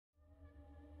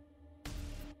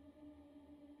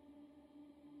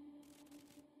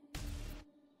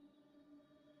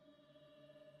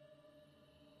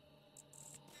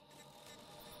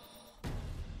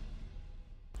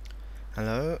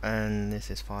Hello, and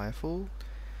this is Firefall,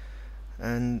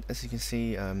 and as you can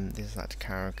see, this is like the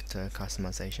character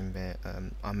customization bit.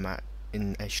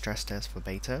 In a stress test for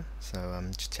beta, so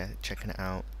I'm just checking it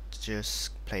out.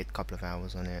 Just played a couple of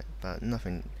hours on it, but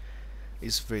nothing.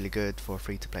 It's really good for a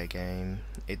free-to-play game.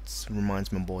 It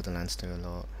reminds me of Borderlands 2 a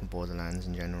lot, or Borderlands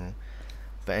in general.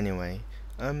 But anyway,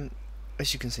 um,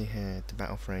 as you can see here, the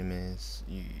battle frame is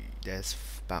there's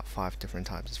about five different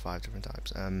types. There's five different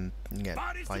types. You get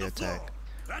Bodies to the Biotech, floor.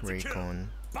 That's a kill. Recon,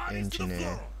 Bodies to the Engineer,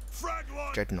 floor. Frag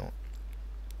one. Dreadnought.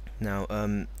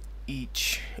 Now,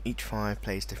 each five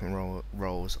plays different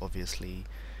roles. Obviously,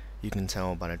 you can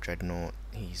tell by the Dreadnought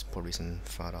he's probably some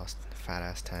fat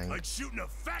ass tank. Like shooting a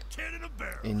fat kid in a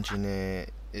barrel. Engineer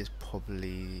is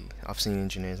probably, I've seen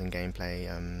engineers in gameplay.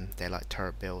 They're like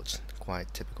turret builds,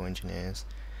 quite typical engineers.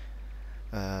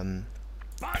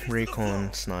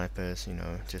 Recon, snipers,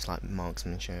 just like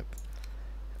marksmanship.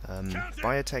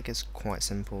 Biotech is quite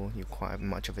simple. You're quite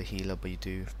much of a healer, but you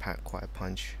do pack quite a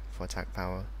punch for attack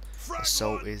power. Frag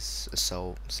Assault one. is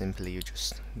assault. Simply,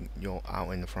 you're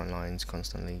out in the front lines,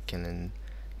 constantly killing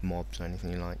mobs or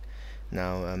anything you like.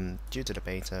 Now, due to the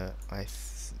beta,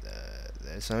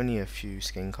 there's only a few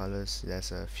skin colors.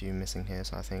 There's a few missing here,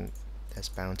 so I think there's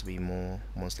bound to be more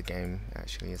once the game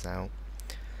actually is out.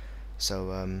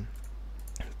 So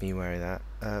be wary of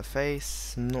that.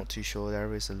 Face, not too sure.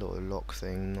 There is a little lock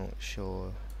thing. Not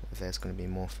sure if there's going to be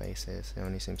more faces. It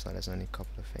only seems like there's only a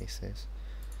couple of faces.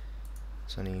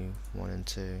 It's only one and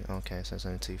two. Okay, so there's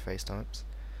only two face types.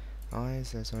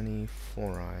 Eyes, there's only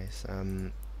four eyes.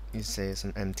 You see there's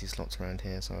some empty slots around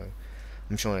here, so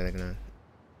I'm sure they're gonna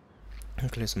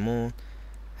include some more.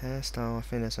 Hairstyle, I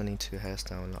think there's only two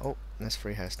hairstyles. Oh, that's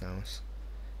three hairstyles.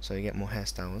 So you get more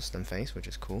hairstyles than face, which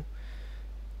is cool.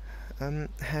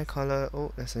 Hair color,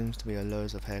 oh, there seems to be a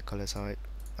loads of hair color type.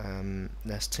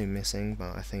 There's two missing,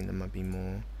 but I think there might be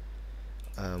more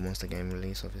once the game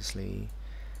release, obviously.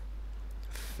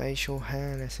 Facial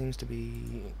hair, there seems to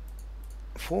be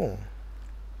four,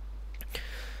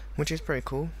 which is pretty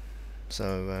cool.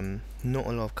 So not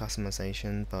a lot of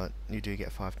customization, but you do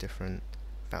get five different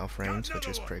battle frames, which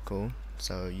is pretty cool.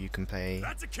 So you can play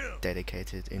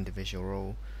dedicated individual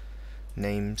role.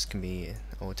 Names can be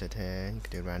altered here. You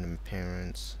can do random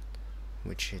appearance,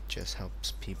 which it just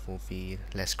helps people be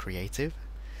less creative.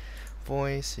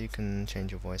 Voice, you can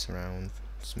change your voice around,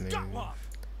 smooth,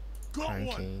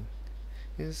 cranky.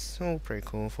 It's all pretty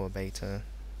cool for a beta.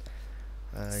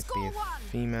 It could be a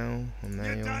female or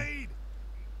male,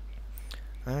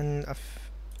 and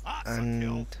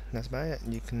that's about it.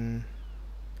 You can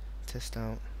test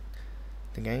out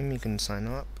the game. You can sign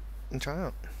up and try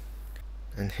out.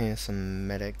 And here's some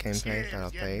medic gameplay that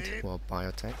I've played, well,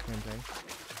 Biotech gameplay.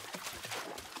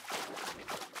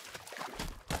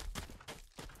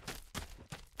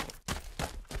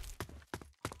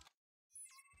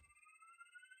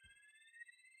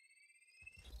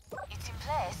 It's in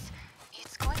place.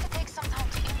 It's going to take some time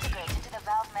to integrate into the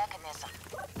valve mechanism.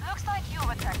 Looks like you've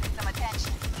attracted some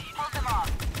attention. Hold them off.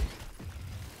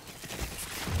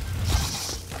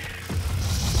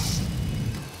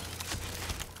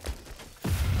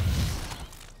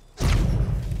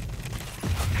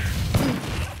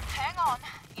 Hang on.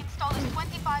 Install is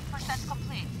 25%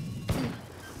 complete.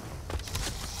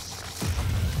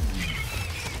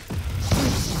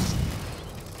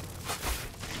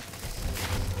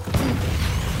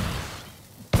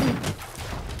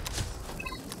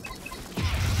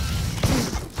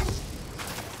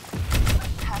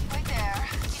 Halfway there.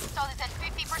 Install is at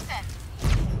 50%.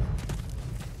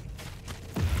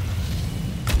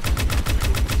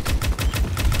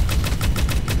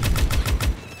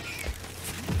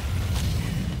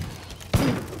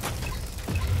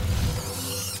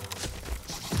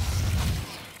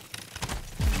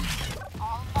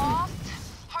 Almost.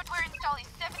 Hardware install is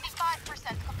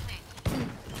 75% complete.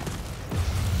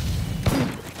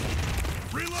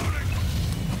 Reloading.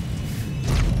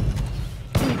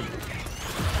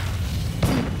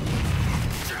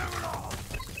 Jam it all.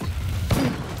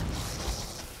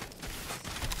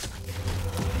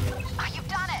 You've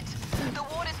done it! The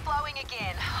water's flowing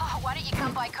again. Oh, why don't you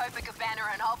come by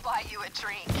Copacabana and I'll buy you a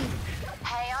drink?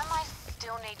 Hey, I might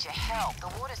still need your help. The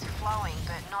water's flowing,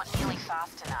 but not nearly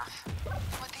fast enough.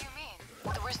 What do you mean?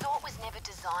 Well, the resort was never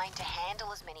designed to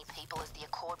handle as many people as the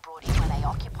Accord brought in when they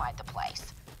occupied the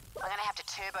place. I'm gonna have to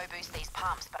turbo boost these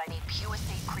pumps, but I need pure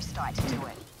seed crystite to do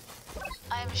it.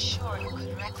 I'm sure you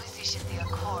could requisition the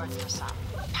Accord for some.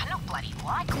 Not bloody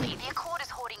likely. The Accord is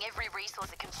hoarding every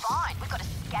resource it can find. We've got to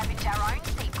scavenge our own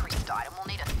seed crystite, and we'll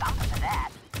need a thumper for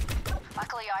that.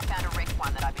 Luckily, I found a wrecked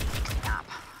one that I've been fixing up.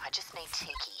 I just need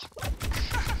Tiki.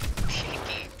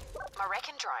 Tiki. My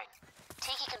recon drone.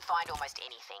 Tiki can find almost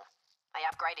anything. I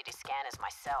upgraded his scanners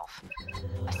myself.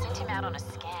 I sent him out on a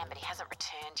scan, but he hasn't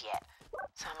returned yet.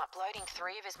 So I'm uploading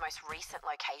 3 of his most recent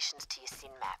locations to your SIN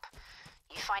map.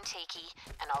 You find Tiki,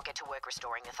 and I'll get to work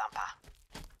restoring the Thumper.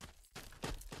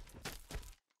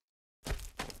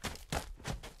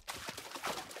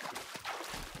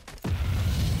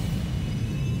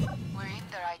 We're in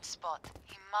the right spot.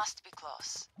 He must be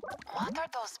close. What are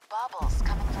those bubbles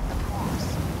coming from the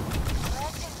pools?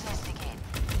 Let's investigate.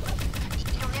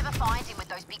 You'll never find him with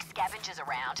those big scavengers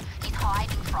around. He's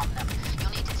hiding from them.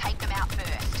 You'll need to take them out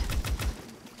first.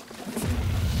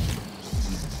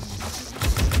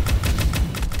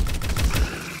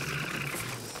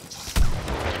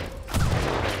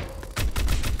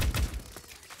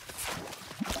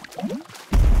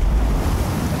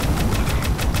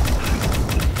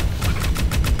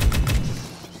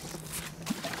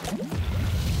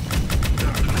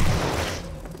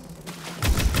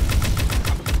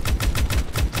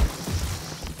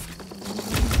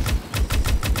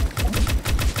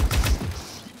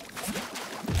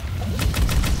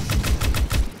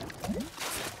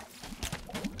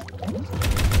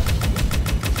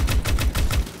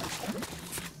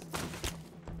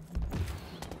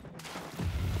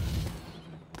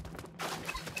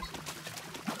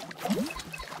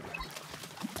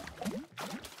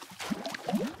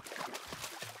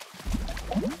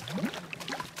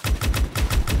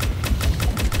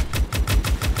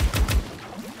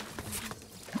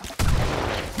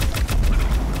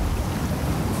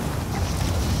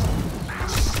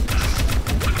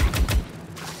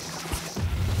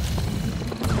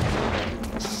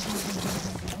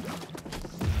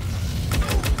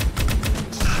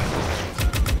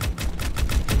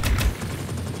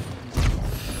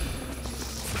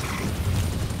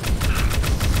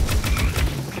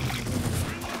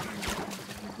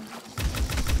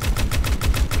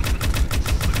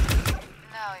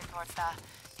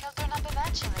 He'll turn up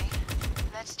eventually.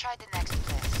 Let's try the next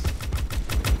place.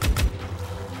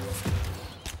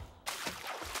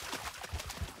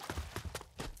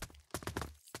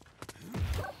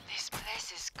 This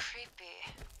place is creepy.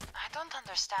 I don't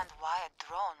understand why a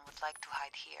drone would like to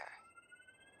hide here.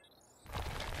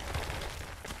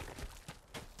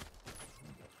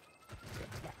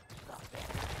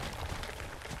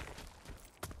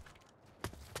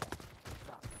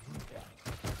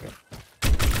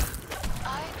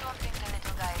 I don't think the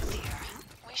little guy is here.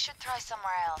 We should try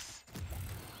somewhere else.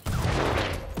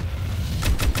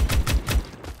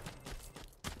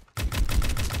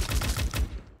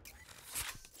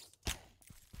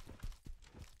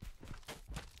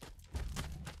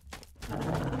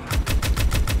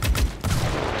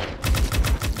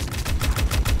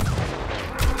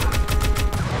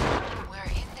 We're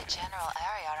in the general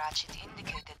area Ratchet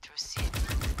indicated through SIN.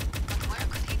 But where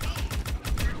could he be?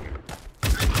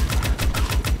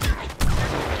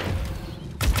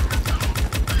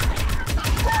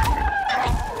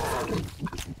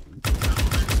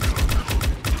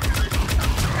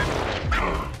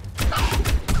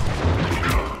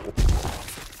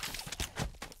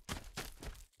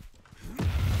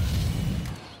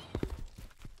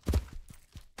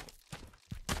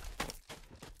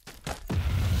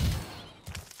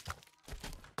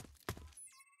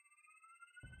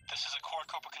 This is a core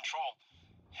Copa control.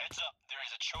 Heads up, there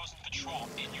is a chosen patrol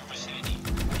in your vicinity.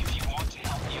 If you want to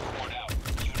help the Accord out,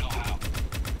 you know how.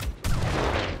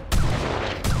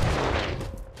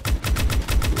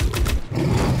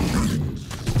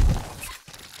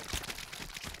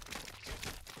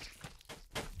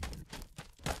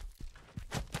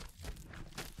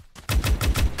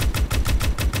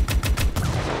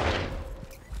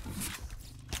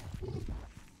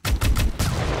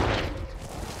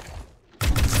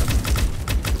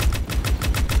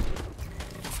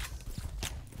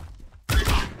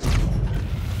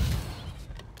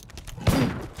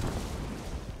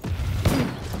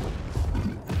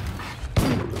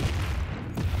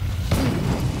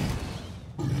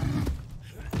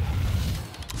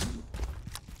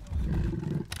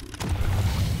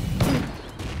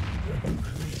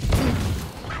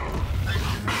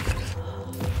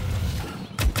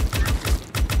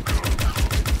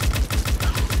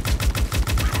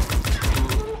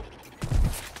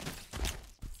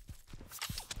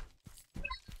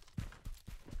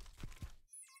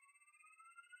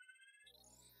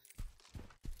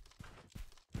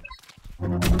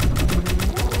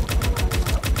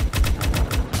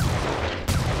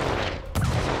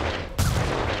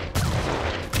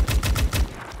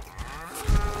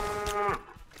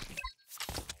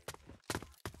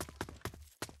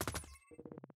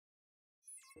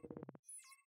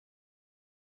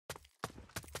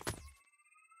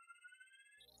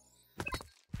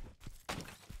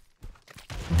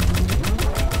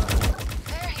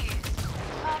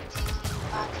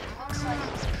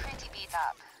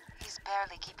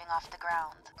 off the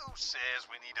ground. Who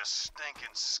says we need a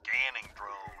stinking scanning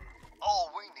drone?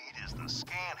 All we need is the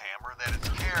scan hammer that it's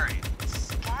carrying.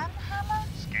 Scan hammer?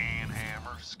 Scan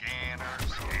hammer,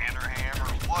 scanner hammer,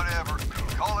 whatever.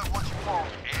 Call it what you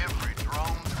want. Every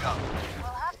drone's got one.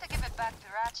 We'll have to give it back to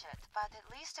Ratchet, but at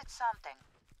least it's something.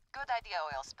 Good idea,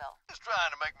 Oil Spill. Just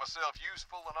trying to make myself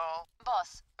useful and all.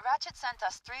 Boss, Ratchet sent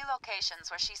us 3 locations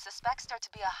where she suspects there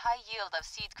to be a high yield of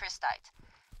seed crystite.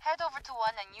 Head over to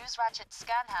one and use Ratchet's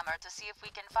scan hammer to see if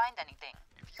we can find anything.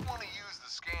 If you want to use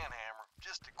the scan hammer,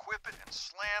 just equip it and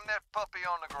slam that puppy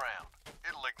on the ground.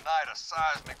 It'll ignite a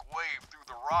seismic wave through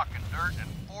the rock and dirt and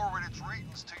forward its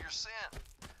readings to your SIN.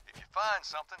 If you find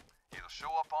something, it'll show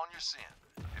up on your SIN.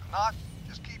 If not,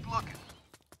 just keep looking.